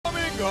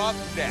up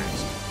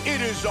next,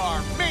 it is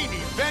our main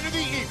event of the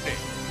evening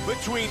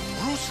between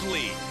Bruce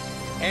Lee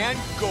and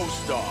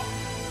Ghost Dog.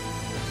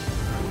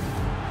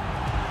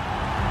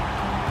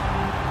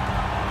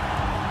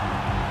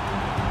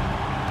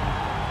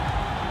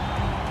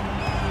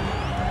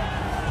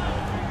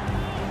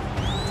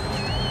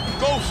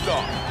 Ghost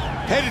Dog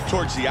headed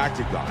towards the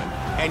octagon,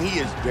 and he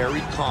is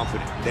very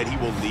confident that he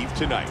will leave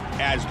tonight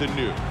as the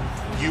new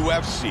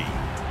UFC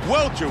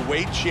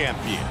welterweight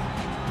champion.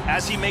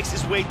 As he makes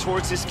his way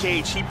towards this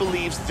cage, he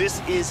believes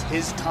this is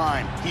his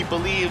time. He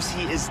believes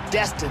he is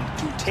destined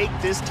to take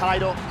this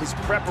title. His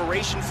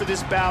preparation for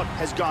this bout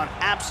has gone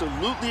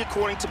absolutely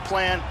according to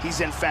plan.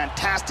 He's in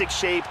fantastic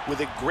shape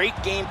with a great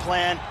game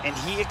plan, and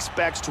he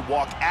expects to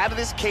walk out of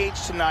this cage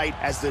tonight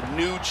as the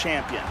new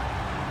champion.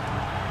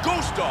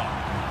 Ghost Dog,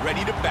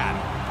 ready to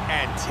battle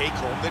and take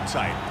home the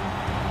title.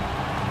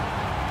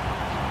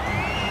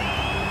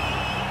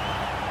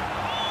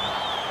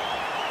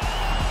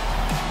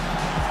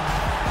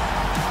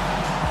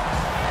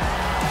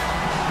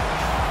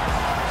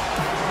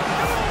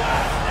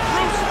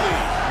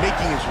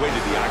 Making his way to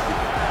the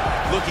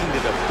octagon, looking to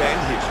defend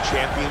his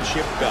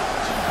championship belt.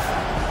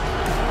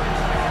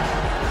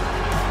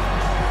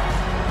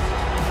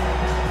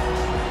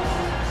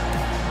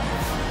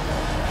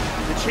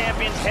 The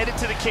champion headed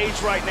to the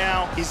cage right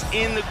now is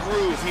in the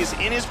groove. He is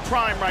in his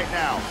prime right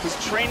now. His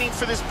training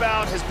for this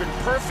bout has been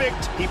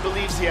perfect. He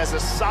believes he has a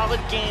solid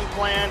game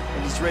plan,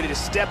 and he's ready to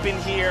step in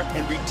here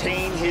and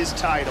retain his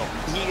title.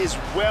 He is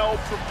well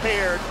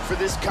prepared for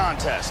this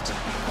contest.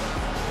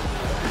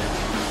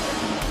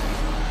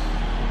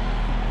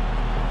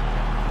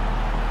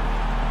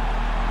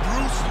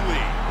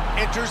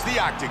 Enters the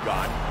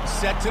octagon,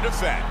 set to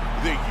defend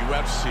the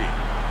UFC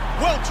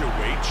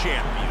welterweight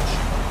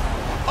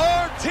championship.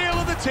 Our tale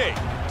of the tape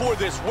for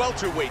this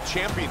welterweight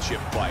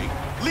championship fight: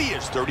 Lee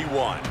is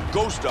 31,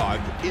 Ghost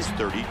Dog is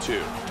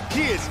 32.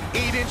 He is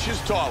 8 inches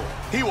taller.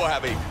 He will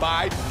have a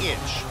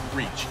 5-inch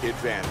reach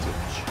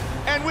advantage.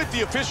 And with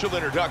the official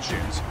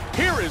introductions,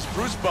 here is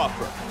Bruce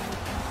Buffer.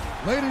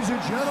 Ladies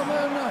and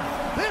gentlemen,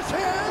 this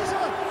is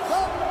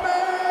the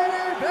main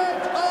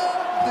event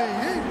of the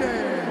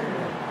evening.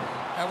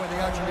 And when the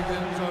action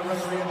begins, our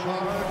referee in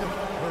charge,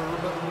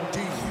 Herb D.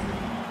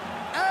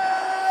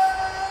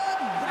 And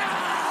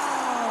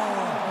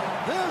now,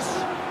 this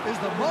is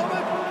the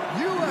moment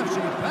UFC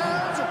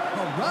fans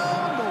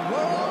around the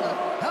world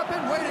have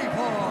been waiting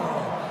for.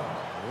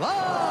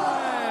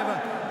 Live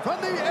from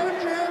the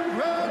MGM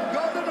Grand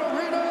Garden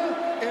Arena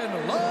in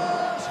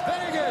Las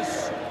Vegas.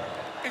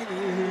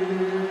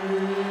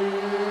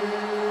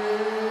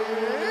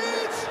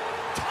 It's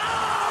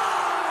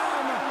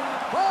time!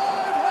 5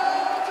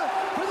 rounds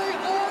for the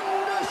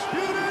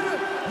undisputed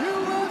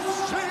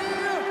UFC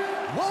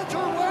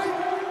welterweight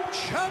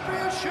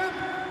championship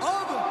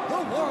of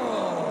the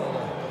world.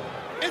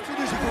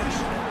 Introducing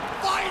first,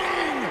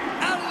 fighting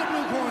out of the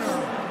blue corner.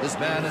 This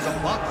man is a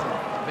boxer,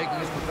 making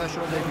his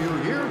professional debut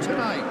here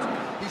tonight.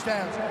 He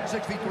stands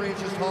 6 feet 3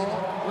 inches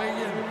tall, weighing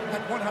in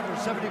at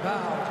 170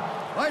 pounds.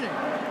 Fighting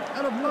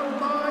out of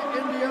Mumbai,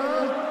 India,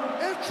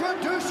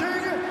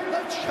 introducing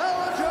the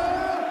challenger,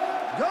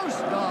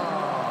 Ghost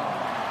Dog.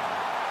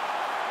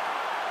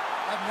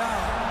 And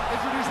now,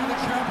 introducing the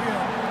champion,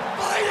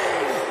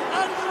 fighting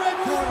out of the red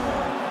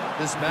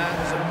corner. This man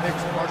is a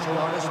mixed martial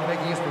artist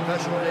making his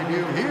professional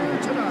debut here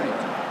tonight.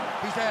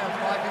 He stands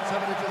 5 feet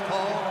 7 inches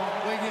tall,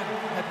 weighing in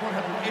at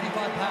 185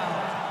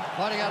 pounds.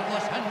 Fighting out of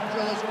Los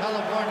Angeles,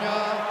 California.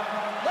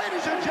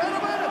 Ladies and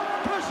gentlemen,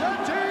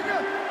 presenting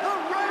the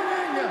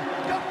reigning,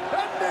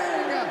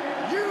 defending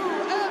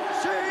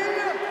UFC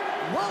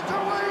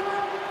welterweight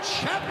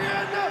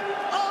champion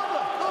of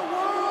the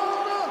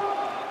world,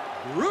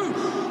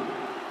 Bruce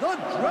the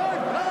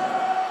Dragon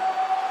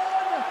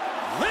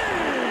Lee.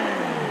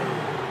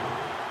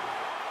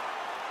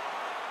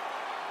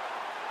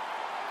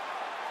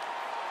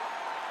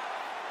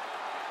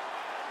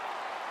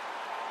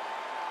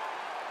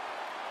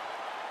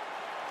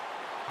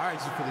 All right,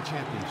 this is for the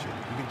championship.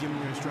 You've been given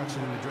your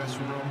instructions in the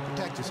dressing room.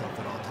 Protect yourself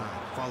at all times.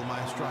 Follow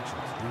my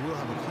instructions. We will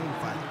have a clean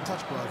fight.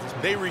 Touch gloves.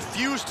 They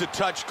refused to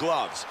touch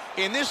gloves.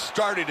 And this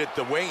started at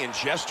the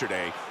weigh-ins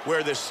yesterday,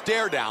 where the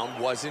stare-down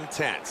was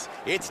intense.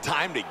 It's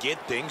time to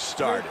get things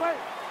started. Ready.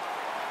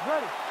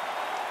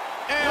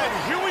 And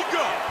here we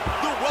go.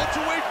 The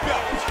welterweight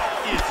belt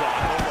is on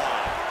the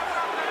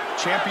line.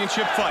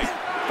 Championship fight.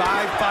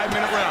 5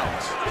 5-minute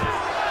rounds.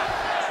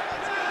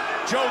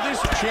 Joe,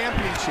 this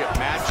championship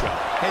matchup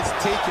has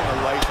taken a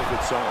life of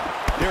its own.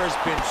 There has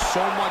been so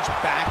much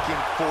back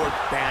and forth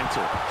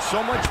banter,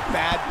 so much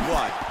bad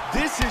blood.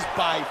 This is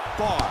by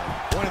far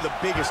one of the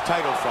biggest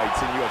title fights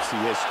in UFC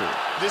history.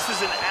 This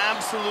is an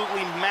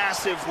absolutely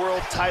massive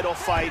world title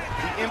fight.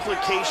 The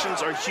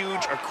implications are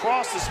huge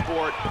across the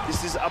sport.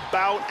 This is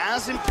about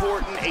as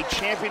important a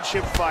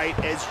championship fight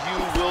as you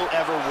will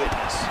ever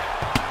witness.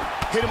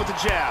 Hit him with the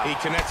jab. He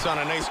connects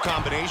on a nice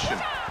combination.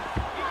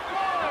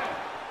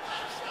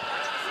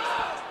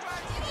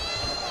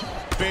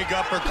 Big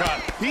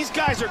uppercut. These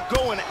guys are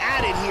going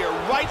at it here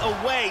right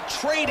away,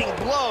 trading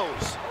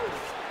blows.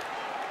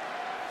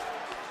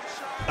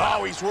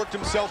 Oh, he's worked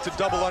himself to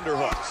double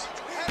underhooks.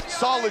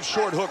 Solid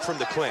short hook from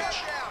the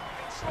clinch.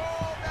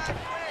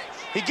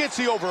 He gets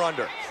the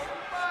over-under.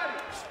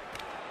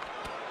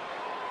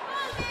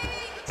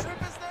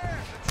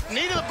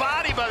 Knee to the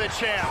body by the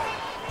champ.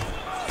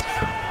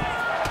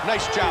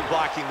 Nice job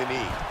blocking the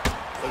knee.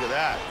 Look at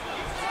that.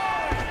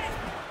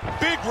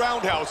 Big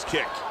roundhouse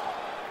kick.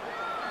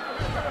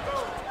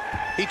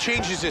 He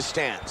changes his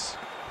stance.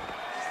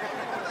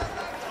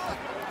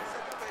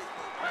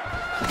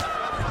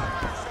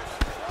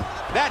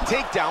 That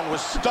takedown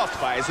was stuffed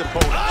by his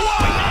opponent. Oh,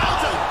 he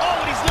nailed him. Oh,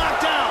 and he's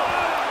knocked down.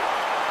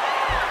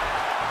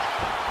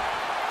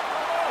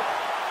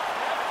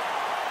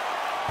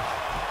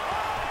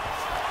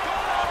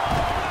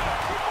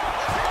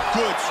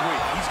 Good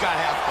sweep. He's got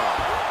half guard.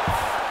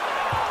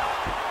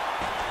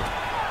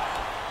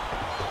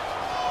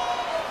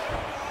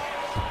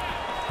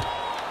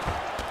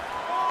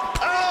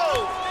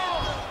 Oh!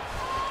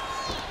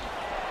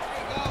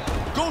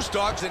 Ghost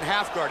Dog's in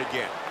half guard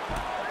again.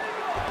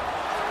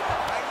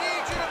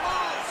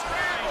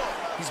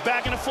 He's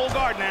back into full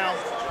guard now.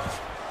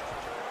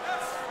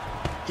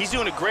 He's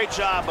doing a great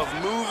job of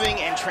moving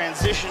and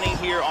transitioning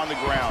here on the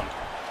ground.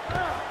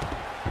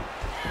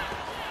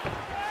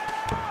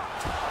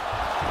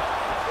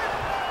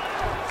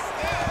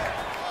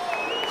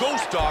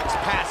 Ghost Dog's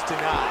pass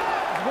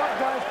denied. What,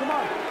 guys? Come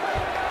on.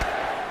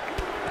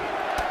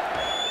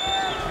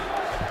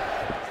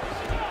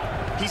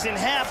 He's in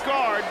half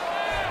guard.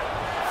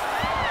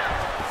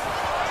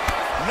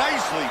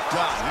 Nicely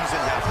done. He's in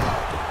half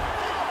guard.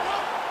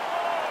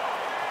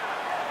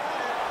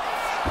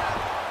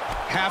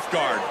 Half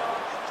guard.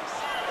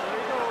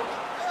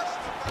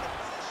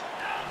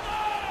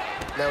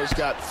 Now he's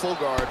got full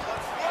guard.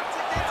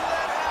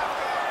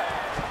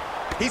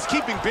 He's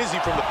keeping busy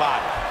from the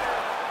bottom.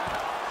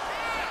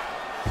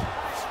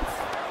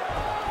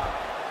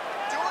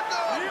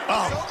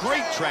 Oh,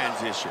 great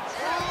transition.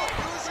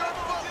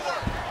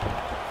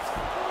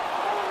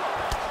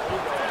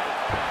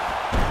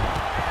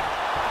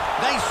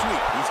 Nice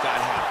sweep. He's got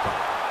half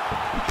guard.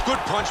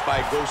 Good punch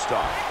by Ghost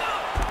Dog.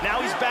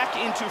 Now he's back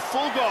into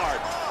full guard.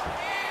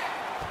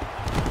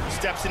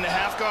 Steps into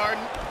half guard.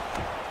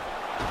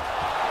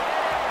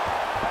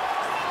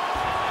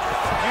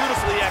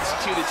 Beautifully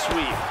executed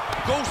sweep.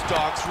 Ghost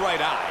Dog's right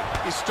eye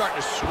is starting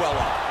to swell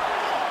up.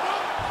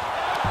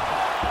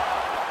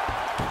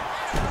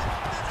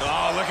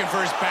 Oh, looking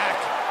for his back.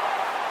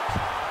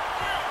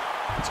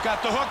 It's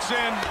got the hooks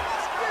in.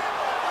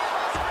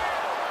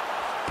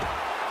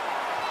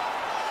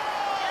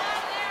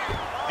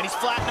 And he's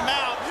flattened him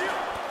out.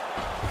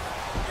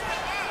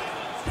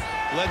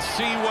 Let's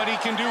see what he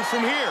can do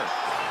from here.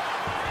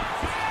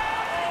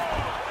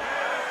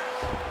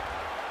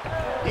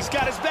 He's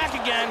got his back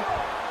again.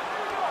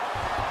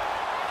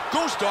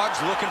 Ghost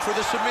Dog's looking for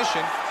the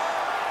submission.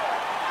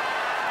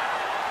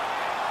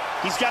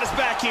 He's got his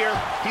back here.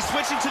 He's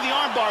switching to the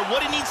armbar.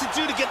 What he needs to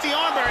do to get the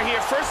armbar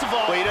here, first of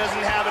all. Well, he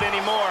doesn't have it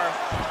anymore.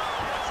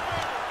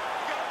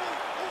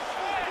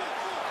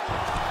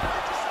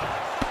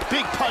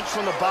 Big punch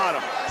from the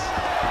bottom.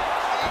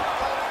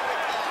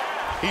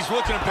 He's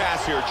looking to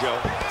pass here, Joe.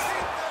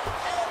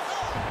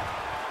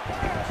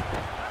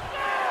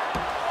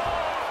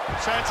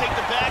 Trying to take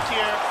the back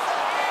here.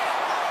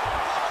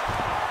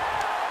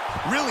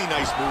 Really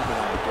nice movement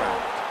on the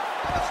ground.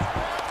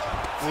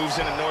 Moves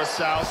into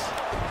north-south.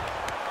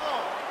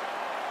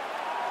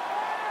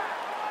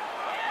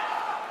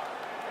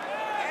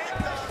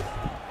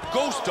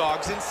 Ghost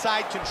Dog's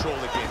inside control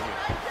again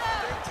here.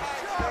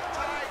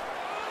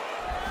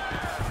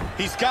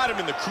 He's got him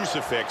in the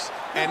crucifix,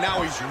 and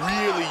now he's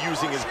really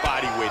using his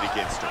body weight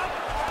against him.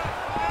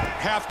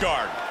 Half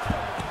guard.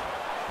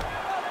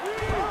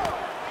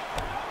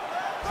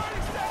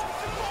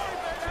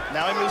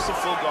 Now he moves to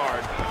full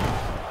guard.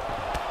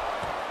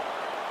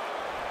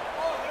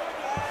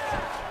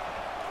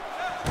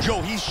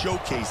 Joe, he's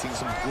showcasing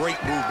some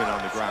great movement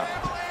on the ground.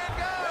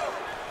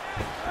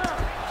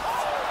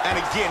 And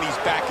again, he's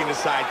back into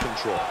side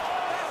control.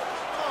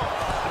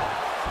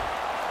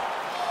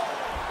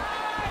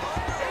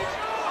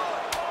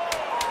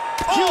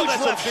 Huge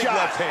That's left a big shot.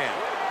 left hand.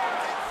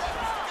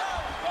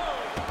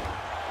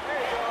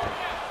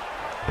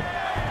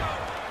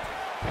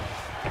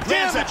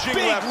 Damaging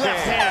Big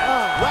left hand.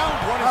 Round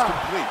one is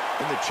complete,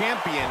 and the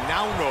champion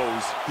now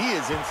knows he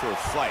is in for a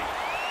fight.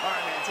 All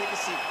right, man, take a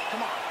seat.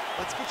 Come on,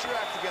 let's get your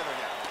act together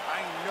now.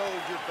 I know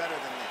you're better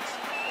than this,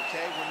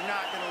 okay? We're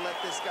not going to let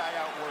this guy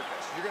outwork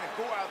us. You're going to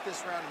go out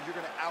this round, and you're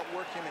going to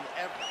outwork him in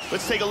every...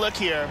 Let's take a look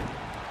here.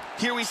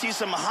 Here we see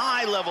some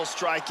high-level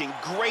striking.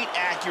 Great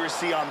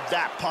accuracy on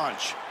that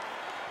punch.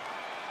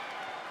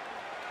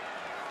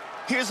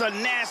 Here's a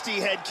nasty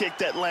head kick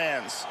that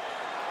lands.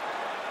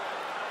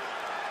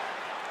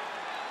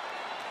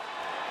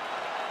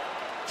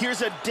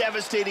 Here's a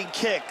devastating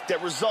kick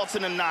that results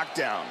in a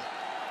knockdown.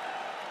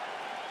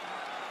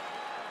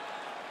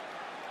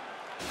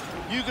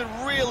 You could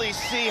really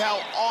see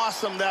how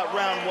awesome that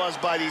round was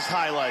by these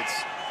highlights.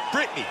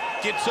 Brittany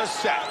gets us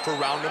set for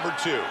round number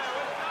 2.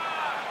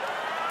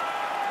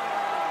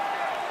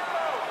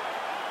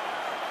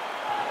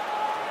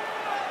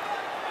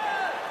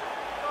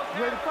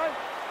 ready to fight?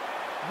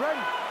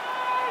 Ready.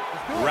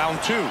 Round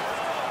 2.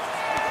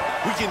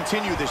 We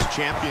continue this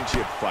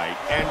championship fight,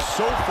 and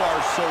so far,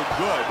 so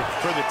good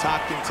for the top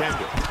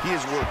contender. He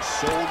has worked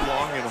so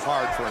long and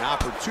hard for an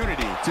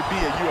opportunity to be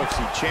a UFC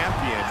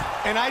champion,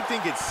 and I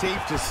think it's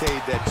safe to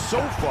say that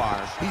so far,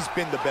 he's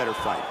been the better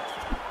fighter.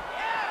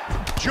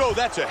 Joe,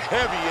 that's a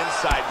heavy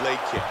inside leg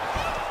kick.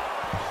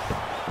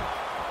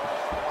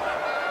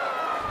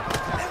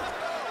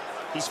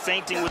 He's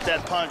feinting with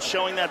that punch,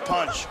 showing that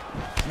punch.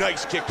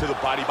 Nice kick to the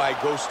body by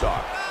Ghost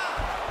Dog.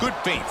 Good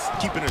feints,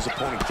 keeping his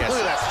opponent guessing.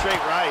 Look at that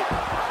straight right.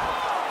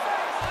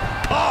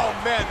 Oh,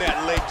 man,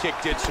 that leg kick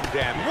did some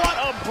damage. What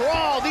a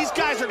brawl. These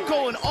guys are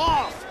going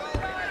off.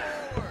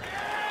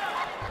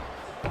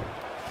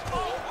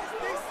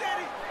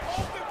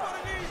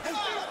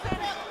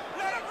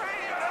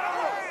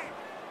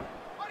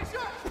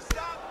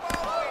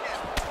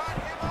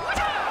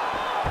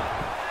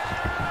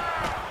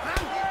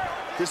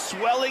 The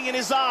swelling in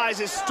his eyes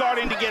is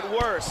starting to get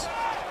worse.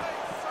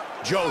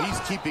 Joe, he's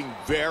keeping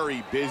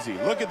very busy.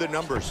 Look at the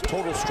numbers,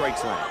 total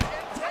strikes land.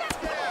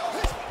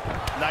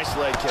 Nice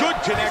leg kick.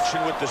 Good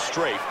connection with the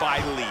straight by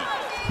Lee.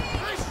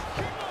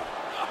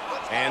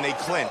 And they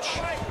clinch.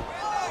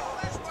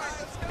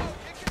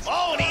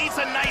 Oh, and he eats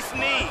a nice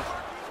knee.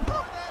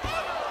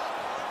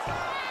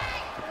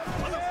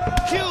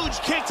 Huge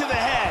kick to the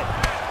head.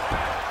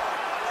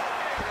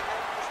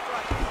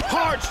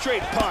 Hard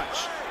straight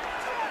punch.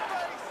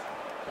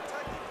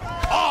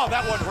 Oh,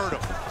 that one hurt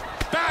him.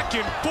 Back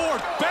and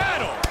forth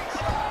battle.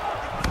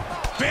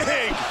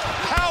 Big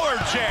power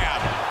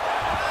jab.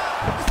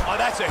 Oh,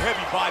 that's a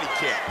heavy body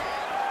kick.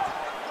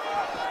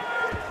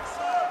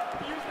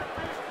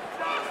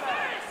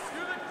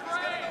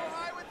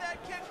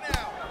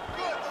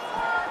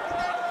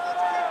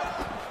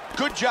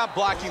 Good job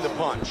blocking the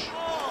punch.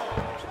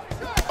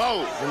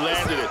 Oh, he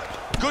landed it.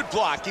 Good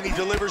block, and he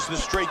delivers the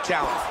straight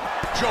counter.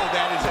 Joe,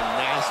 that is a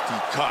nasty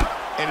cut,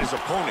 and his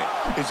opponent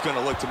is going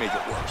to look to make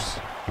it worse.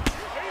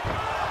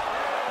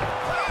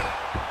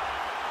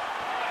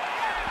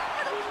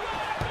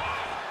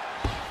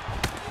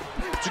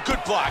 It's a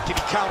good block, and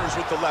he counters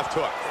with the left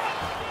hook.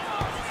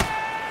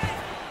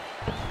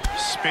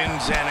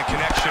 Spins and a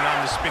connection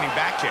on the spinning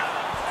back kick.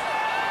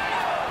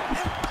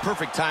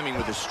 Perfect timing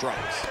with his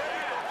strikes.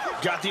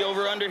 Got the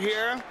over-under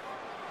here.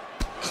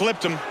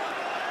 Clipped him.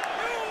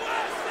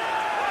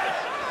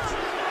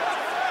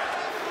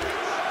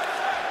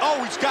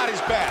 Oh, he's got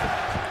his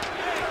back.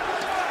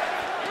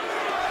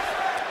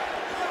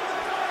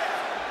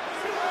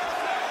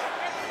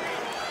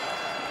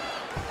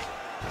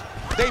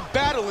 They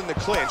battle in the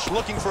clinch,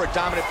 looking for a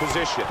dominant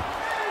position.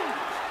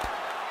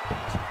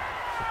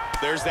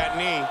 There's that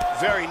knee.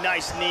 Very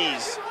nice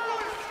knees.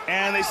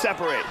 And they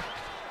separate.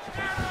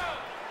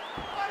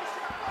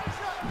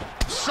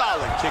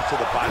 Solid kick to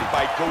the body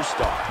by Ghost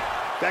Dog.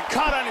 That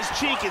cut on his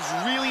cheek is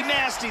really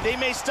nasty. They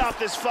may stop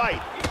this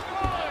fight.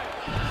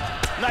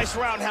 Nice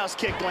roundhouse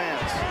kick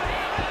lands.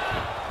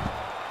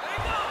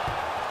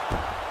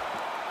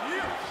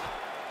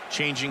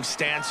 Changing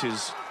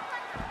stances.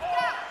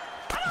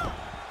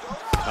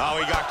 Oh,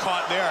 he got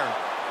caught there.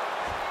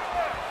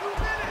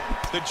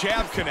 The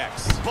jab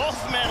connects.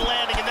 Both men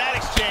landing in that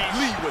exchange.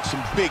 Lee with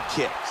some big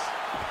kicks.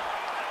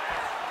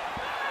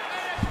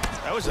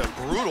 That was a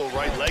brutal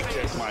right leg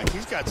kick, Mike.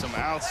 He's got some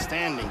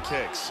outstanding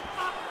kicks.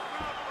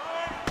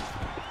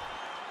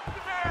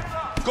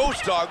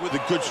 Ghost Dog with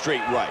a good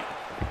straight right.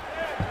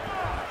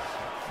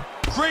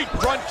 Great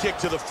front kick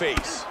to the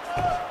face.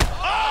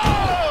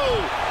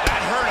 Oh!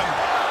 That hurt him.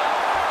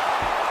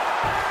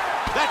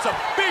 That's a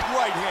big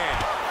right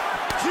hand.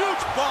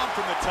 Huge bomb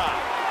from the top.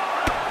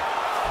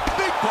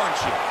 Big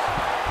punches.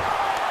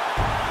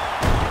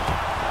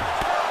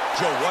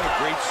 Joe, what a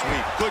great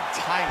sweep. Good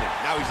timing.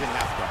 Now he's in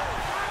half guard.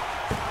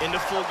 Into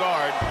full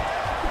guard.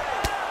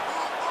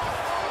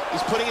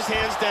 He's putting his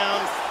hands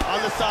down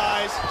on the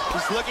thighs.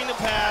 He's looking to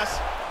pass.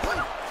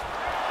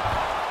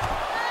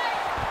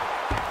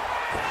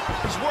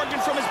 He's working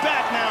from his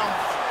back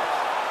now.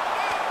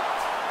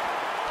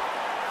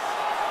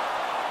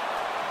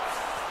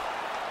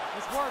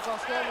 This work, I'll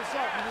stand this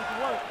up. You need to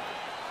work.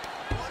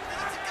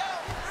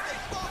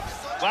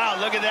 Wow,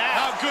 look at that.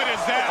 How good is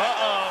that?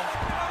 Uh-oh.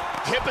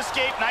 Hip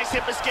escape, nice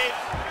hip escape.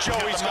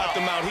 Joey's got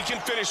the mount. He can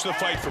finish the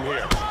fight from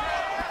here.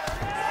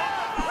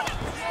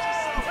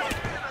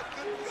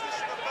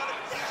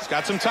 He's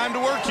got some time to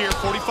work here,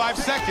 45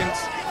 seconds.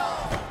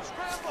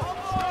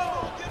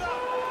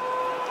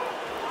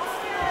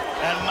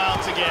 And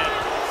mounts again,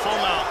 full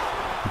mount.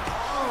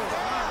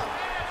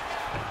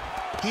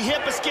 He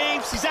hip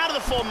escapes, he's out of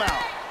the full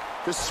mount.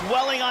 The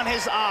swelling on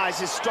his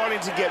eyes is starting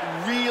to get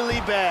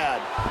really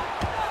bad.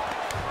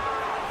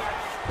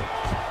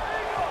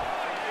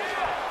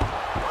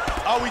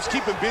 Oh, he's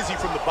keeping busy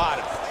from the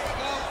bottom.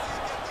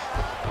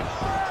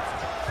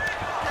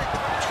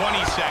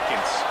 20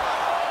 seconds.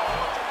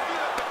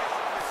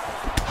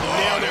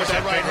 Nailed it with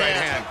that right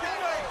hand.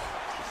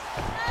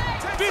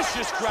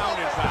 Vicious ground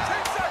and pound.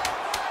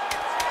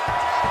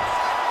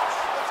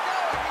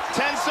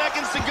 10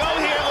 seconds to go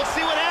here. Let's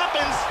see what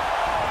happens.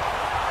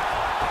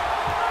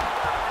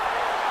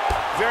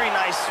 Very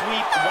nice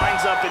sweep,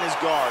 winds up in his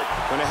guard.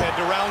 Gonna head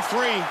to round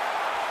 3.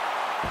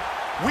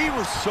 We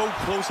were so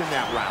close in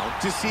that round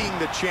to seeing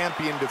the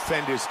champion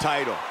defend his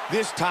title.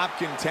 This top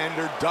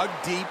contender dug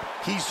deep,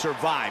 he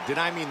survived, and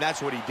I mean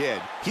that's what he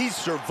did. He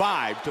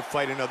survived to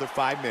fight another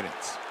 5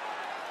 minutes.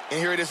 And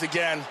here it is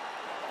again.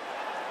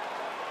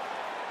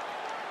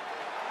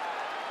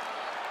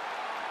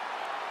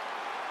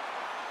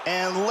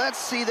 And let's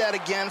see that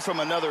again from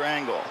another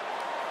angle.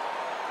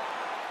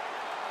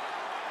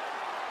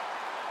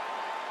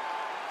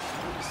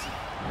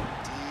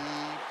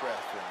 Deep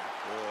breath in.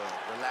 Good.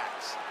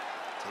 Relax.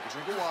 Take a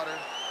drink of water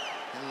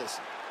and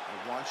listen. I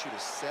want you to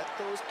set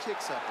those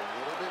kicks up a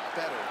little bit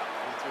better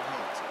with your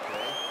hands,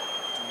 okay?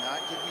 Do not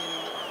give me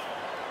any...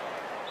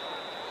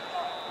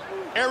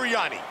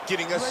 Ariani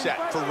getting us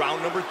set for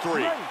round number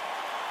 3.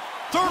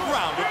 Third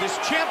round of this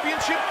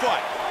championship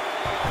fight.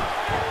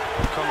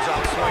 Comes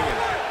out swinging.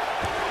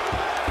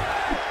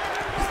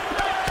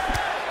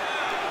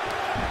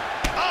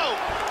 Oh!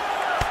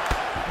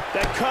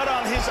 That cut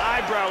on his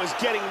eyebrow is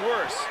getting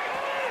worse.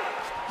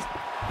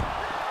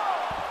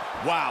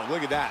 Wow,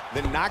 look at that.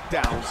 The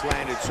knockdowns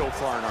landed so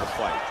far in our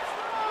fight.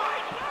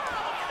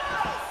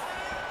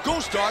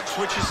 Ghost Dog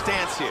switches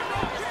stance here.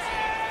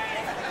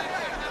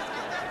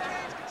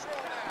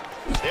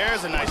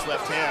 There's a nice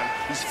left hand.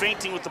 He's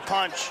feinting with the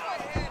punch.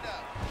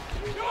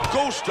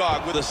 Ghost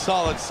Dog with a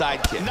solid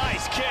side kick.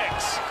 Nice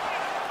kicks.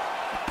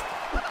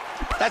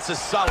 That's a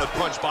solid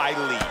punch by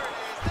Lee.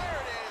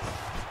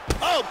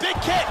 Oh, big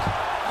kick.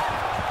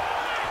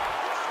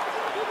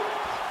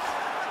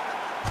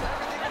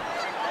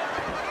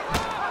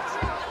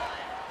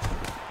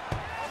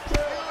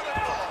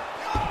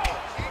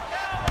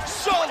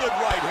 Solid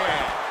right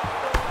hand.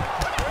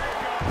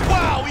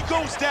 Wow, he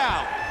goes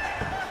down.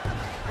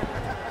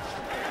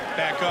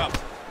 Back up.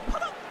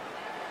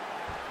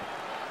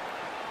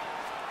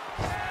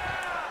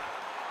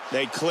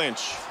 They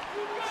clinch.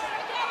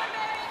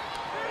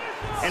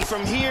 And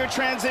from here,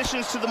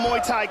 transitions to the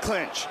Muay Thai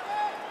clinch.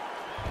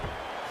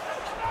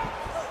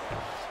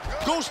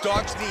 Ghost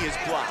Dog's knee is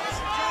blocked.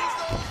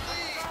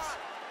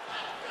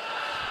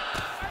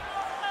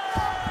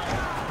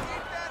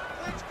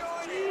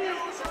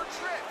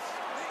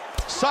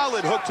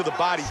 Solid hook to the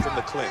body from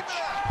the clinch.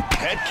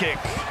 Head kick.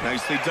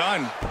 Nicely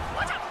done.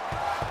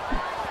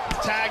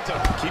 Tagged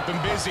him. Keep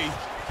him busy.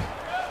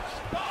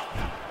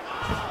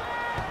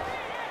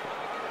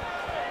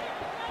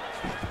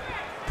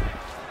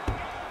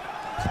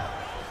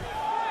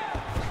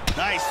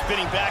 Nice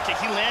spinning back kick.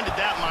 He landed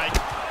that, Mike.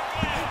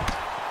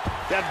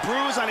 That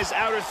bruise on his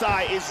outer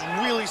thigh is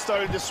really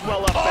starting to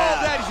swell up bad.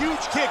 Oh, that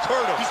huge kick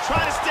hurt him. He's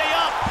trying to stay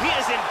up. He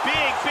is in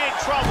big, big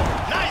trouble.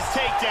 Nice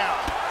takedown.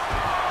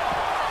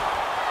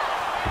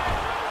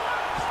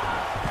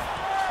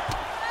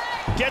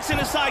 Gets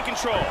into side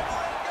control.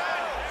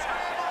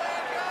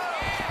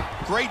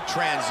 Great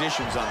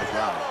transitions on the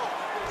ground.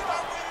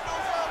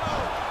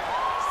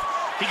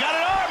 He got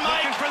an arm,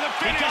 Mike. Looking for the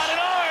finish. He got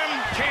an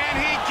arm. Can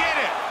he get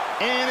it?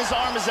 And his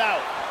arm is out.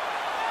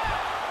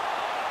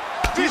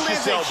 He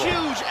lands a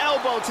huge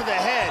elbow to the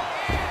head.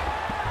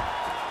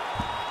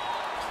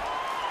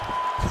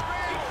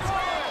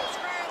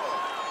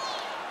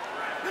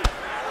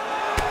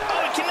 Oh,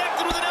 he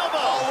connected with an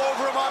elbow. All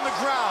over him on the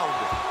ground.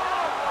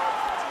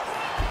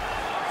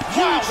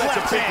 Wow, that's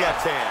a big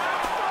left hand.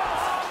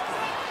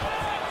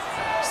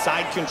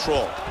 Side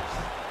control.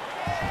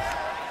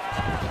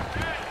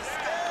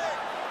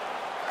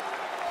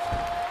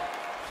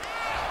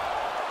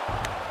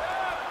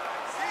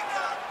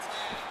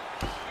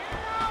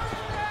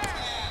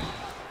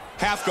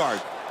 Half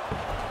guard.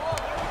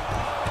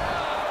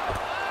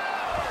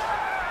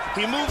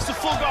 He moves to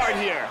full guard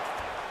here.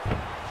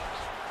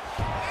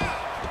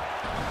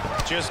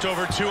 Just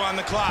over 2 on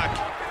the clock.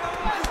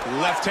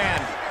 Left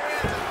hand.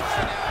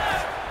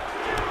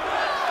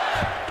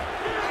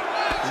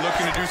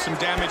 Looking to do some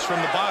damage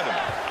from the bottom.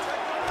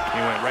 He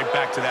went right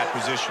back to that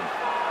position.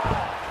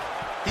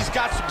 He's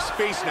got some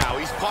space now.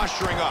 He's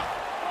posturing up.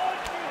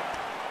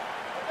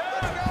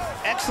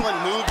 Excellent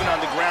movement on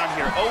the ground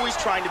here. Always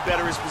trying to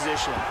better his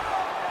position.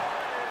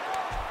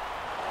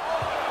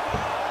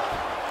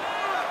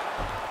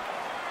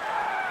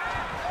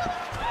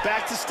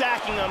 Back to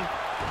stacking them.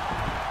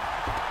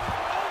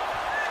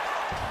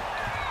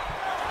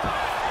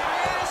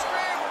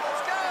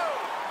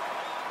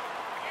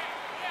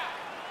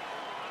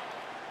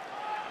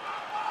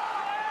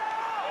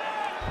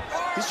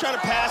 He's trying to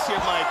pass here,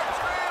 Mike.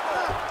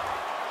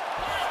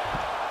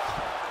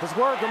 Let's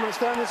work. I'm going to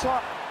stand this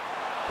up.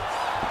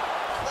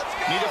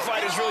 Neither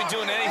fighter's really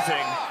doing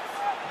anything.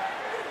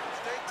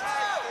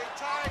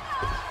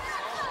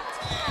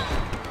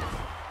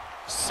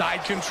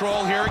 Side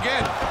control here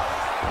again.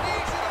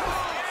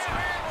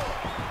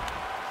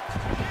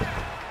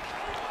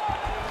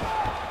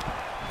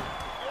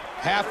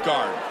 Half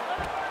guard.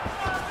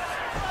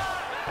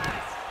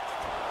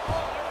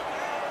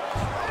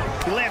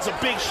 He lands a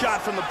big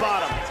shot from the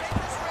bottom.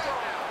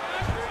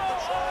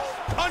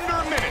 Under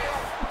a minute.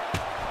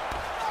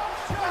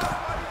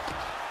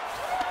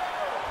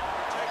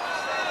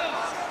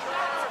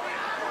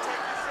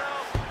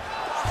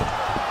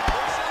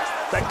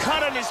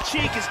 his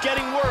cheek is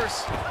getting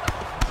worse.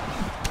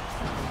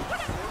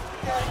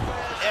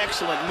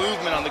 Excellent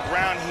movement on the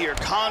ground here.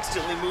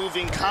 Constantly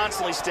moving,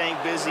 constantly staying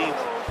busy.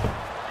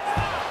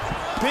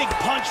 Big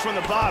punch from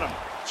the bottom.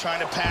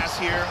 Trying to pass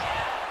here.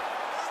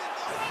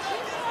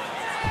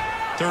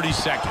 30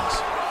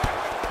 seconds.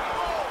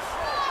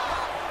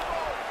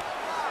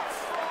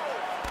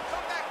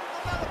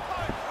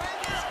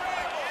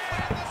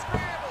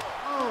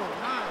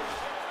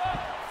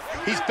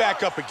 He's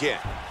back up again.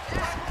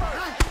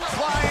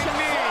 Flying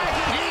knee.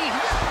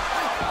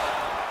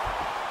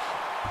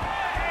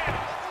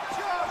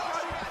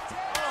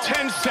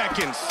 10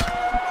 seconds.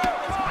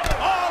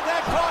 Oh,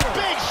 that caught him.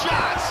 Big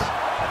shots.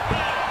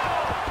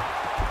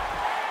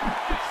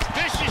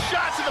 Vicious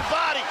shot to the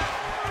body.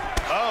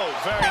 Oh,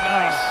 very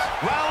nice.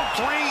 Round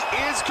 3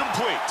 is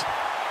complete.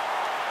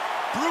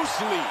 Bruce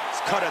Lee's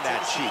cut on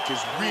that cheek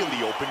is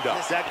really opened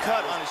up. That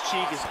cut on his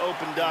cheek is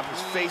opened up.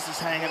 His face is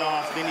hanging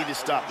off. They need to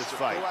stop this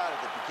fight.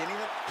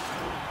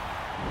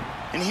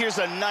 And here's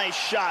a nice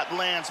shot,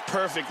 lands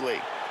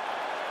perfectly.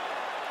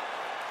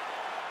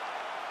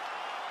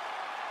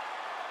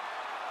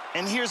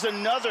 And here's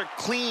another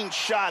clean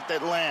shot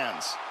that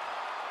lands.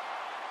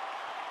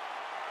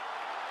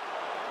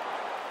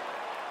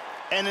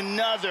 And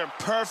another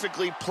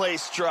perfectly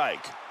placed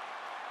strike.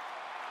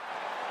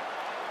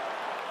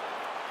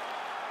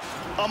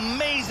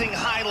 Amazing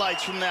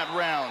highlights from that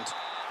round.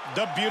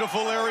 The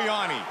beautiful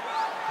Ariani.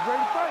 Ready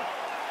to fight?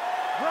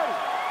 Ready.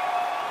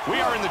 We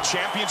are in the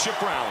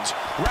championship rounds.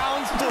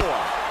 Round 4.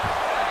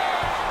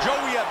 Joe,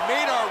 we have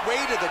made our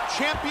way to the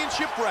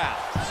championship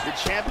rounds. The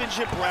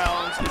championship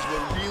rounds is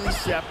what really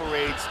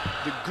separates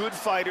the good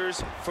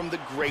fighters from the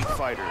great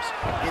fighters.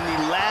 In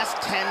the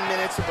last 10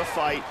 minutes of the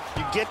fight,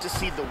 you get to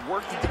see the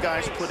work that the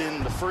guys put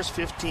in the first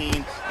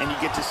 15, and you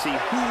get to see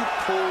who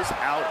pulls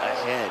out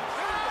ahead.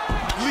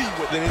 Lee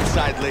with an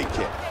inside leg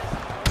kick.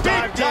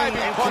 Big diving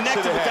and punch to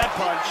connected the with head. that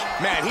punch.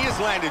 Man, he has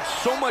landed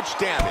so much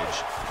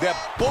damage that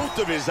both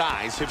of his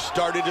eyes have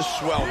started to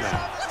swell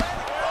now.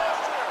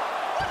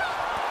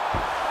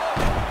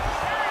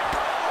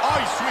 Oh,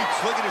 he sweeps.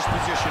 Look at his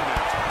position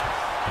now.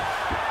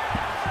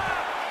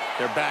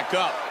 They're back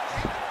up.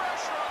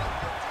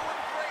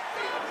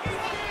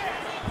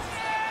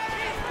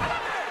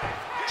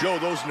 Joe,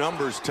 those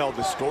numbers tell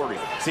the story.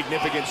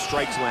 Significant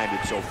strikes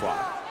landed so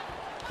far.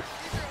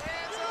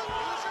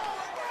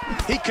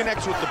 He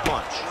connects with the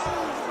punch.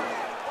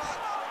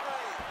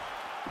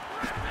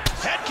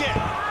 Head kick.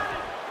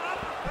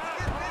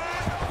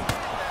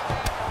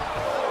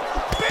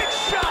 Big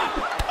shot.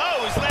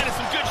 Oh, he's landed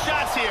some good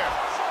shots here.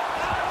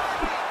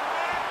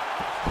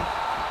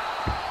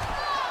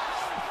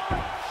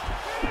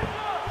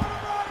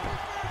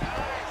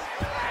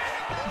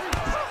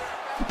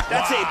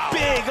 That's a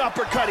big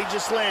uppercut he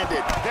just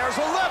landed. There's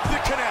a left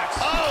that connects.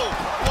 Oh,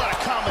 what a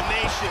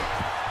combination.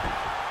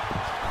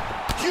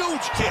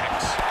 Huge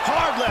kicks.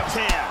 Hard left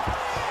hand.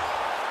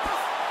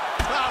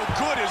 How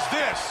good is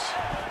this?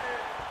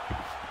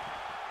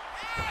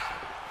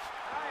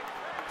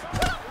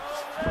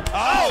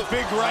 Oh,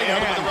 big right Nailed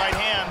hand. with the right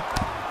hand.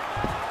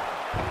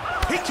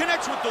 He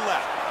connects with the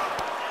left.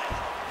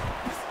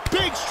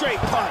 Big straight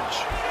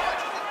punch.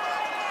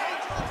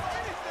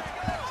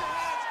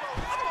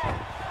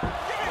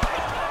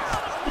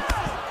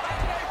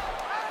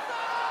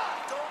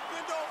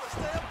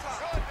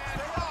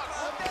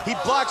 He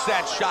blocks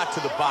that shot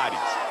to the body.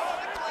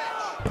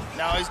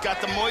 Now he's got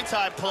the Muay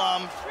Thai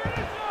plum.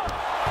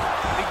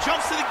 He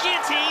jumps to the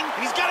guillotine, and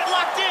he's got it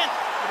locked in.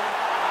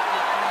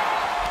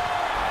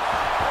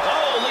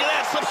 Oh, look at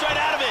that, slips right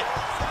out of it.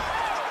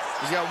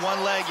 He's got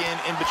one leg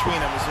in between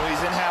them, so he's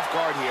in half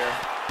guard here.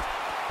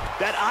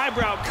 That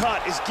eyebrow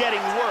cut is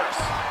getting worse.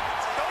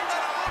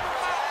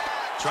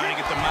 Trying to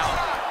get the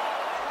mount.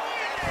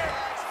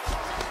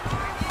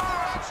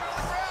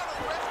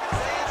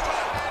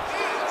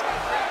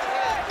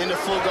 Into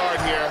full guard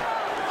here.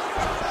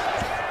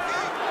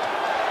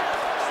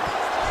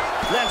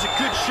 Lands a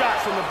good shot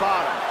from the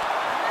bottom.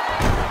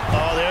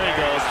 Oh, there he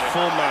goes,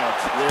 full mount.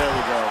 There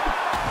we go.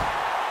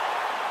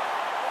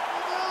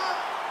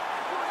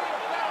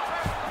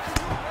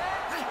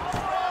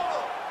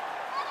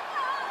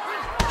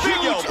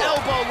 Huge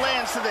elbow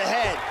lands to the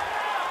head.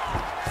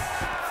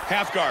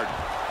 Half guard.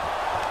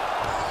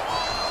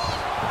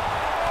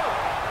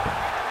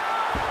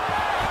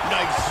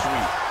 Nice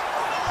sweep.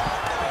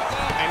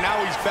 And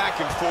now he's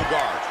back in full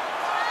guard.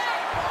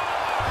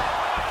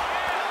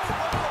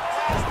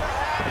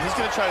 And he's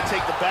going to try to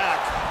take the back.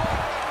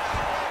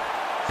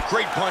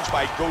 Great punch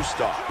by Ghost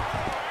Dog.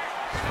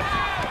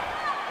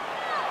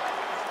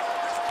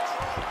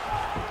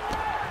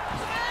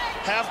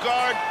 Half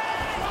guard.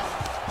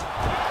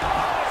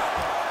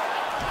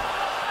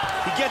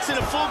 He gets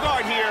into full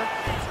guard here.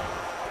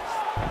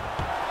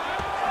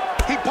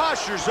 He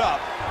postures up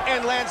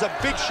and lands a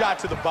big shot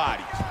to the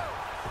body.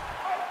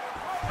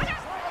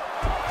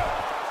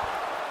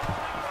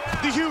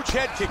 The huge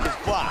head kick is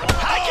blocked.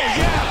 High kick!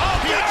 Yeah! Oh,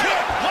 big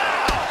kick!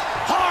 Wow!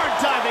 Hard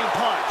diving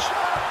punch.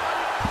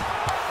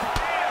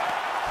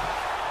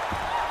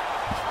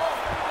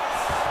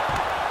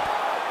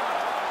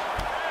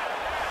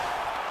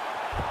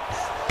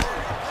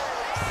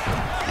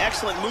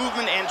 excellent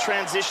movement and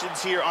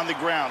transitions here on the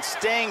ground,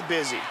 staying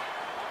busy.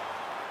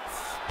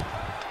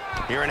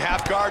 You're in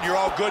half guard, you're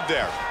all good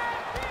there.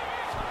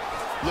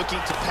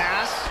 Looking to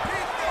pass.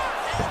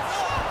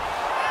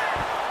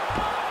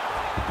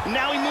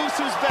 Now he moves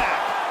to his back.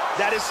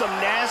 That is some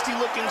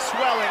nasty-looking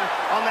swelling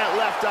on that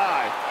left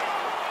eye.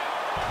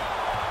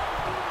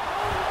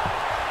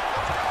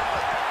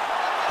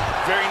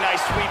 Very nice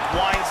sweep,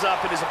 winds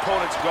up in his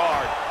opponent's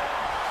guard.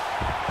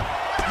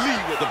 Lee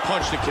with a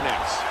punch that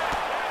connects.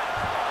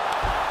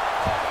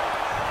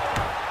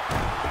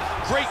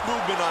 Great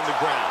movement on the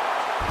ground.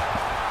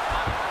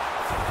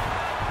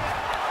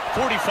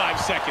 45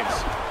 seconds.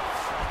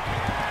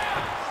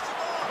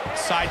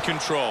 Side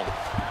control.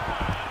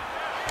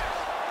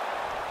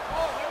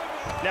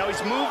 Now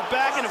he's moved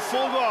back into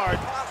full guard.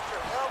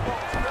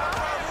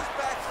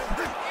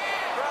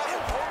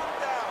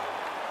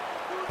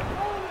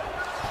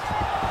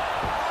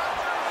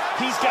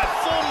 He's got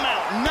full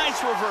mount.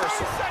 Nice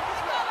reversal.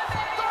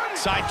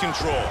 Side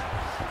control.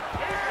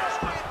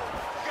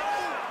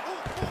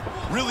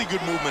 Really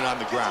good movement on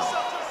the ground.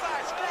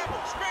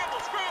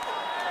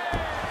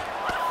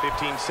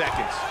 15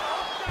 seconds.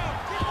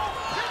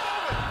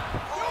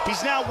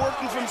 He's now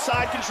working from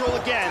side control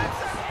again.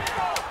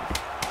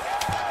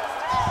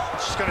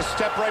 Just gonna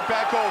step right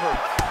back over.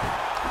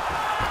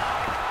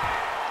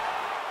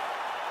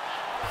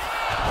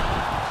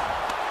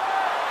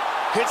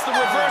 Hits the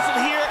reversal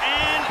here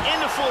and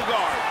into full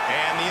guard.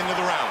 And the end of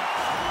the round.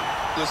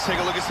 Let's take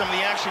a look at some of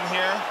the action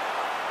here.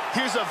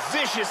 Here's a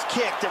vicious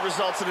kick that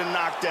results in a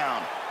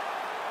knockdown.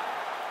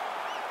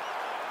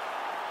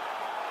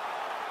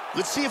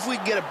 Let's see if we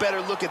can get a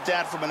better look at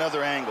that from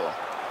another angle.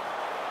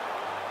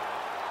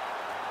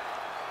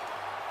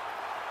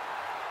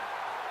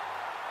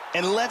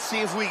 And let's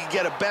see if we can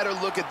get a better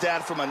look at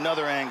that from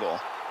another angle.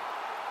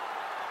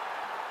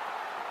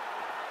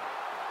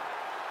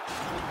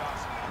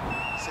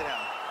 Sit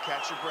down,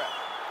 catch your breath.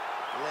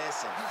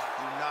 Listen,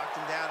 you knocked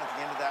him down at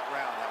the end of that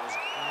round. That was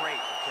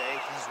great, okay?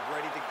 He's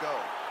ready to go.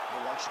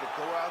 I want you to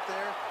go out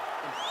there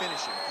and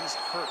finish him. He's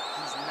hurt,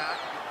 he's not.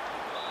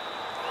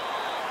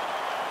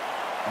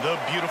 The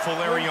beautiful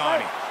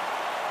Ariani.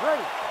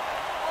 Ready.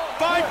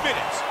 5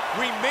 minutes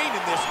remain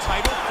in this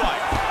title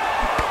fight.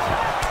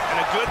 And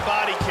a good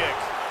body kick.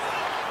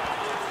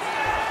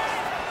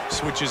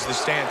 Switches the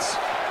stance.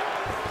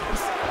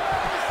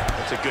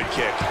 That's a good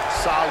kick.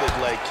 Solid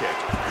leg kick.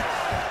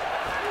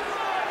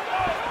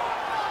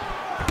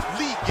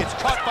 Lee gets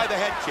caught by the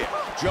head kick.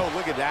 Joe,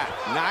 look at that.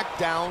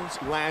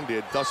 Knockdowns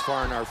landed thus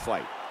far in our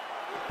fight.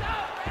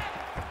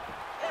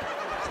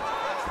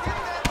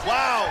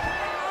 Wow.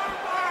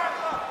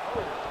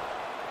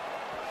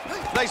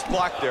 Nice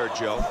block there,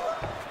 Joe.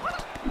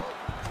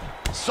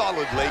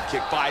 Solid leg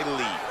kick by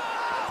Lee.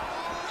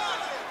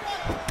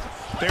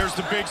 There's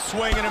the big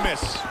swing and a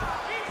miss.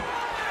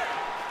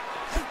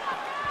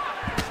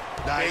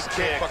 Nice Big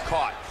kick. but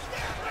caught.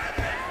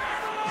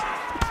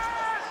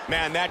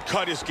 Man, that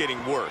cut is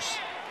getting worse.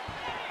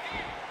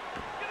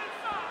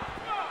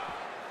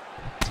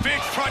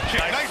 Big front kick,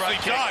 Nice nicely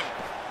front kick. done.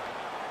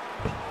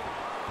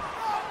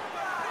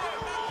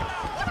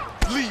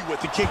 Lee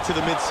with the kick to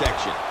the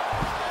midsection.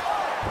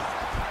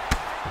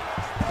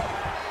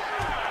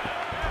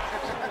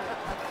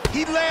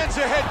 He lands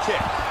a head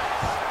kick.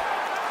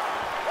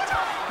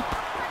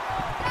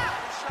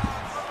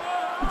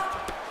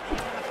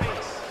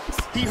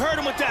 He hurt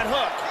him with that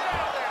hook.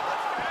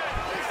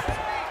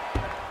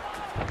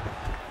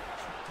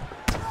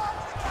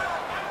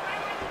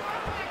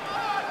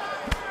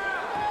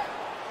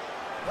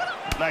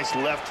 Nice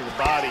left to the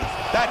body.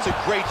 That's a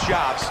great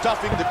job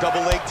stuffing the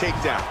double leg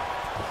takedown.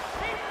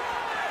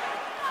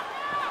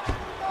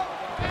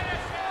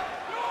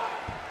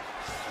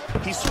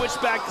 He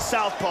switched back to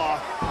southpaw.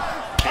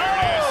 There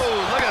it is. Oh,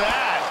 look at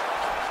that.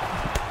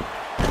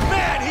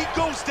 Man, he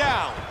goes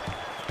down.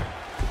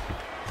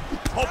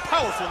 Oh,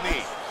 powerful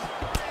knee.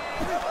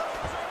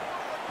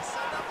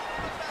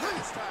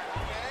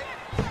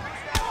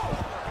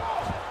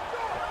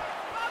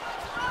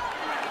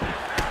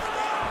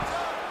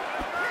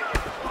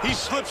 He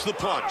slips the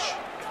punch.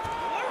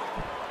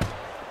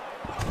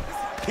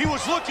 He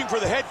was looking for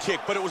the head kick,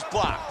 but it was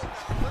blocked.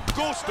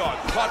 Ghost Dog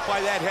caught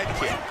by that head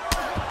kick.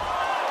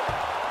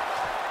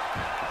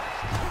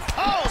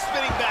 Oh,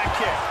 spinning back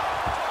kick.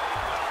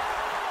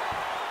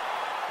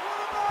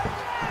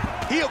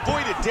 He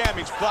avoided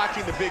damage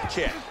blocking the big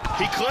kick.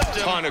 He clipped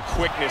him. Ton of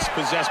quickness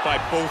possessed by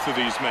both of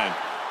these men.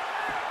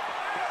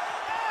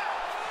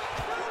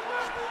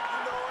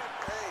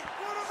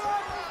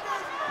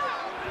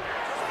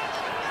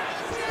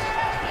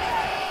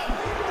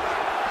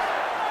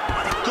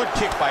 Good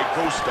kick by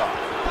Ghost Dog.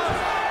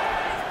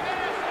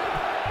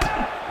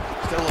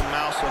 Still a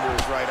mouse under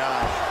his right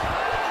eye.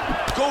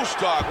 Ghost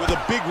Dog with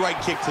a big right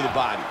kick to the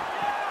body.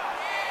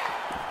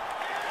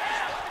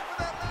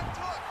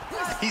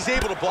 He's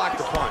able to block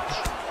the punch.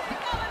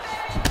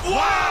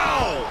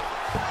 Wow!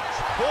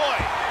 Boy,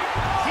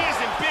 he is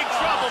in big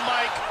trouble,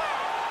 Mike.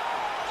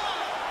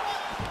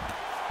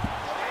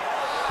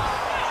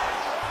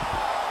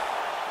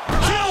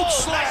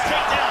 Huge Nice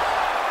takedown.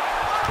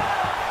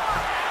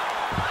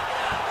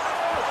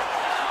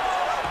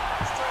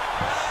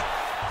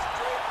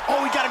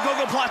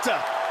 Plata.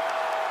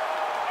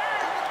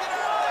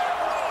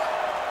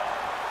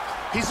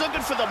 He's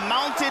looking for the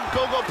mounted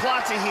Gogo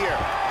Plata here.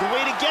 The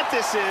way to get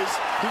this is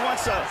he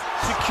wants to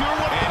secure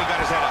one. And he got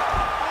his head up.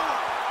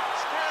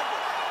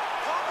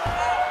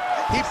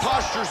 He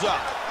postures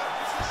up.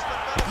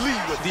 Lee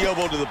with the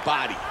elbow to the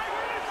body.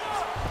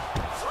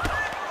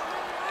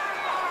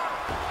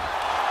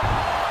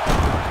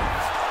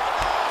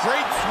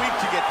 Great sweep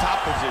to get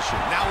top position.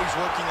 Now he's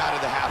working out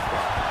of the half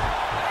guard.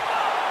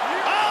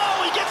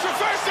 Oh, he gets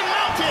reversed and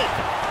mounted.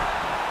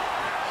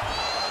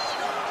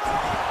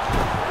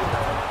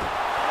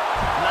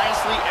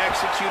 Nicely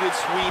executed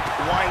sweep,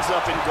 winds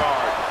up in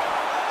guard.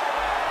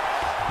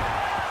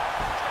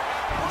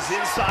 He's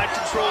inside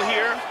control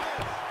here.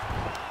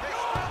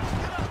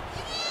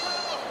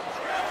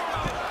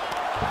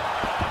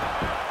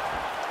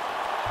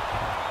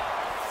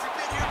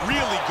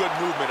 Really good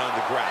movement on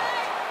the ground.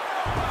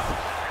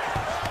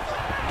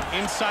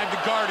 Inside the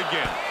guard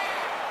again.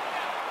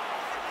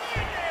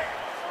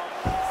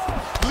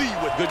 Lee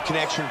with good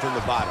connection from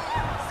the bottom.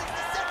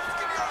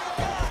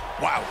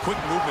 Wow, quick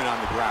movement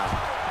on the ground.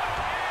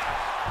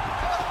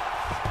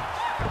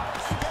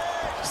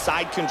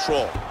 Side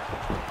control.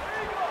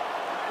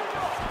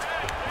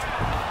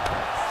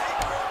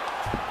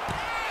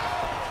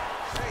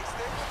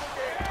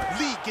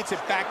 Lee gets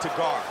it back to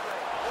guard.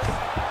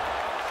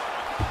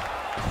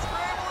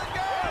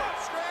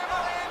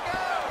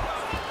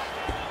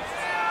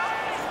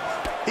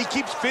 He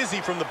keeps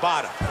busy from the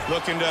bottom.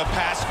 Looking to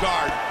pass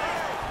guard.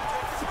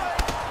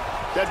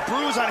 That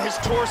bruise on his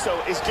torso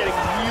is getting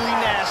really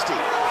nasty.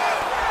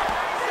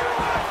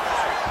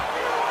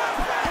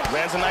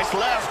 Lands a nice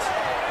left.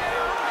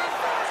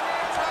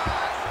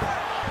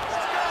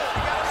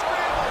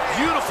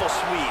 Beautiful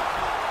sweep.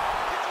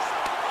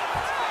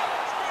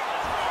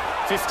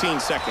 15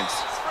 seconds.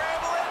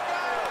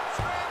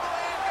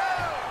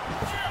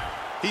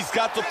 He's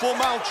got the full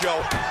mount,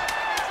 Joe.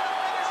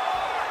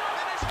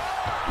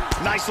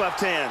 Nice left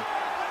hand.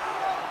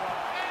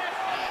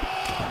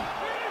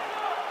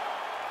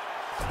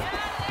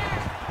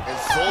 And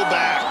full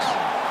back.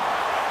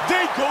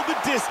 They go the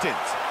distance,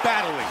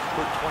 battling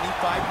for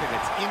 25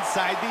 minutes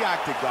inside the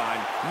octagon.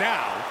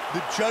 Now,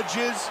 the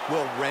judges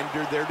will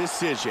render their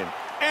decision,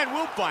 and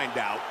we'll find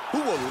out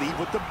who will leave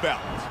with the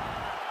belt.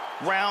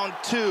 Round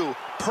 2,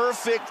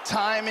 perfect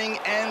timing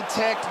and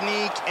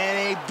technique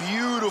and a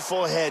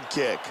beautiful head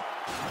kick.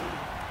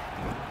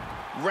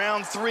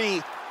 Round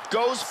 3,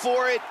 goes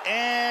for it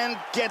and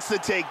gets the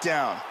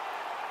takedown.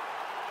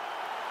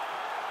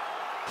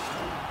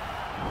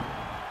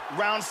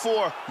 Round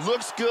 4,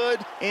 looks good,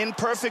 in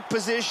perfect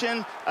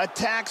position,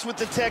 attacks with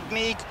the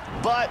technique,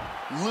 but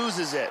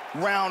loses it.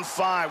 Round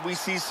 5, we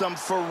see some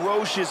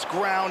ferocious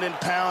ground and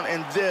pound,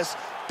 and this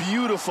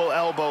beautiful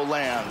elbow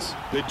lands.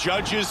 The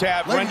judges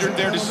have rendered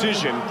their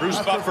decision. Bruce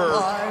Buffer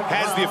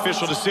has the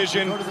official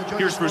decision.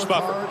 Here's Bruce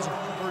Buffer.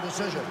 For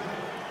decision.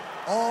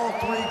 All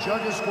 3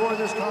 judges score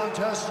this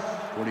contest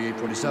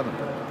 48-47.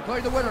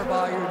 Declaring the winner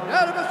by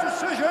unanimous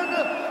decision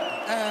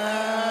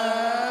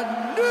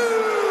and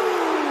new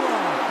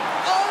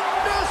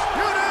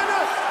undisputed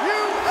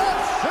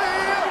UFC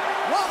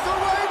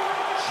welterweight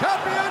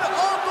champion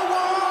of the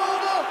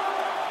world,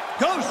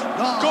 Ghost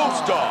Dog.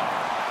 Ghost Dog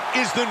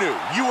is the new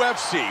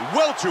UFC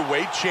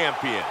welterweight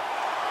champion.